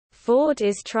Ford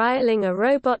is trialing a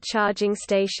robot charging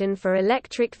station for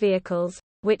electric vehicles,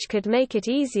 which could make it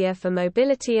easier for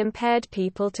mobility-impaired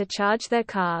people to charge their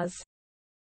cars.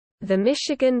 The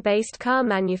Michigan-based car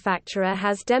manufacturer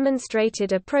has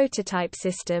demonstrated a prototype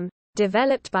system,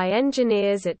 developed by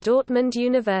engineers at Dortmund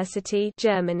University,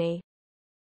 Germany.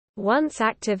 Once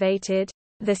activated,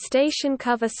 the station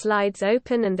cover slides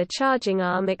open and the charging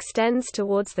arm extends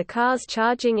towards the car's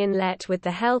charging inlet with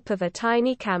the help of a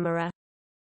tiny camera.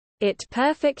 It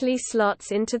perfectly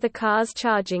slots into the car's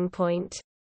charging point.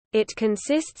 It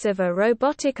consists of a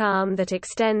robotic arm that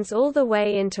extends all the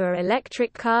way into an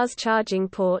electric car's charging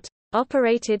port,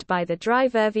 operated by the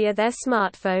driver via their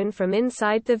smartphone from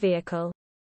inside the vehicle.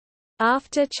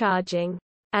 After charging,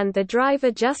 and the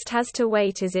driver just has to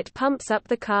wait as it pumps up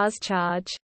the car's charge.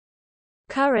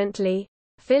 Currently,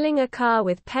 filling a car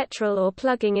with petrol or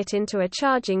plugging it into a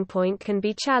charging point can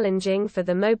be challenging for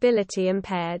the mobility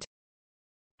impaired.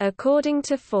 According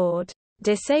to Ford,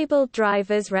 disabled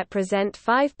drivers represent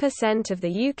 5% of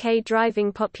the UK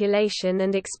driving population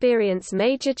and experience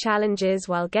major challenges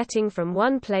while getting from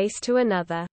one place to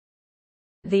another.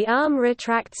 The arm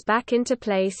retracts back into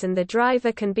place and the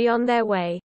driver can be on their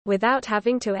way, without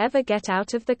having to ever get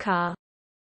out of the car.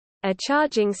 A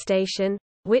charging station,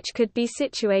 which could be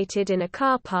situated in a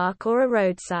car park or a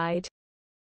roadside,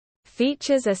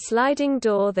 features a sliding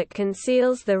door that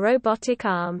conceals the robotic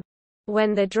arm.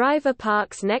 When the driver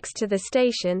parks next to the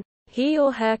station, he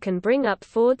or her can bring up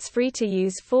Ford's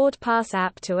free-to-use Ford Pass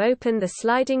app to open the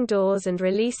sliding doors and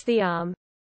release the arm.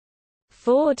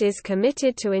 Ford is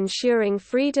committed to ensuring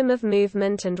freedom of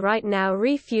movement, and right now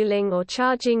refueling or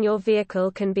charging your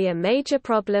vehicle can be a major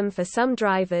problem for some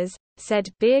drivers, said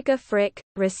Birger Frick,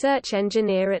 research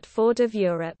engineer at Ford of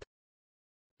Europe.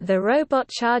 The robot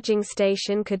charging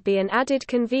station could be an added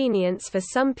convenience for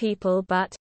some people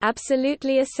but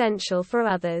absolutely essential for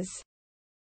others.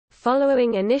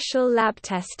 Following initial lab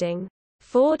testing,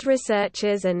 Ford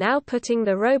researchers are now putting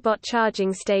the robot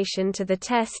charging station to the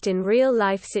test in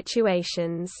real-life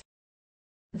situations.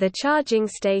 The charging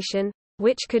station,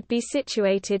 which could be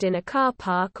situated in a car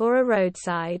park or a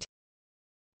roadside,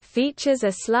 features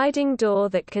a sliding door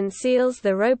that conceals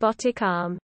the robotic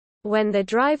arm. When the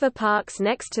driver parks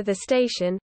next to the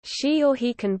station, she or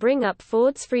he can bring up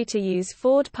Ford's free-to-use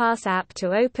Ford Pass app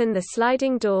to open the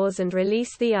sliding doors and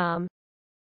release the arm.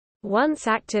 Once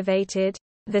activated,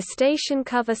 the station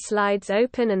cover slides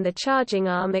open and the charging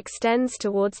arm extends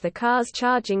towards the car's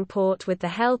charging port with the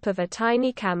help of a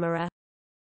tiny camera.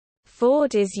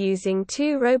 Ford is using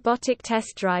two robotic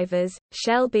test drivers,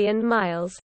 Shelby and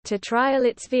Miles, to trial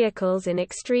its vehicles in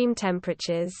extreme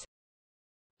temperatures.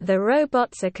 The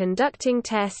robots are conducting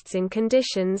tests in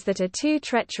conditions that are too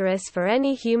treacherous for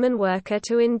any human worker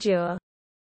to endure.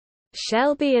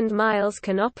 Shelby and Miles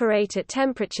can operate at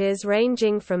temperatures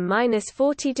ranging from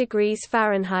 -40 degrees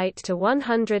Fahrenheit to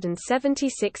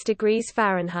 176 degrees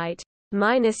Fahrenheit,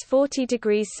 -40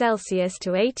 degrees Celsius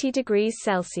to 80 degrees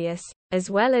Celsius,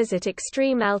 as well as at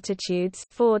extreme altitudes,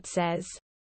 Ford says.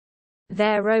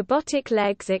 Their robotic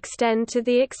legs extend to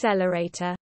the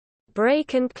accelerator,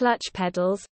 brake and clutch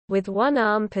pedals, with one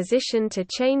arm positioned to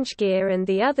change gear and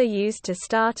the other used to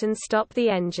start and stop the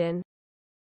engine.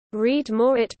 Read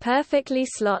more. It perfectly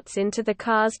slots into the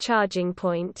car's charging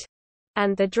point,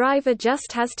 and the driver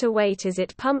just has to wait as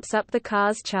it pumps up the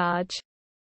car's charge.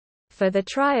 For the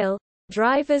trial,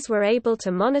 drivers were able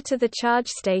to monitor the charge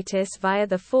status via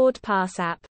the Ford Pass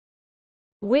app,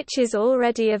 which is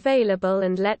already available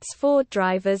and lets Ford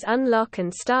drivers unlock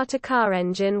and start a car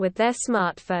engine with their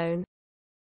smartphone.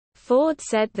 Ford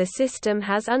said the system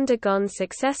has undergone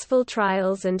successful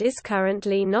trials and is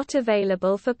currently not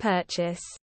available for purchase.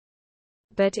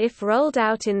 But if rolled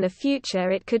out in the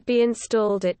future, it could be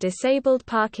installed at disabled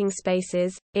parking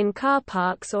spaces, in car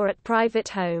parks or at private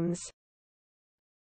homes.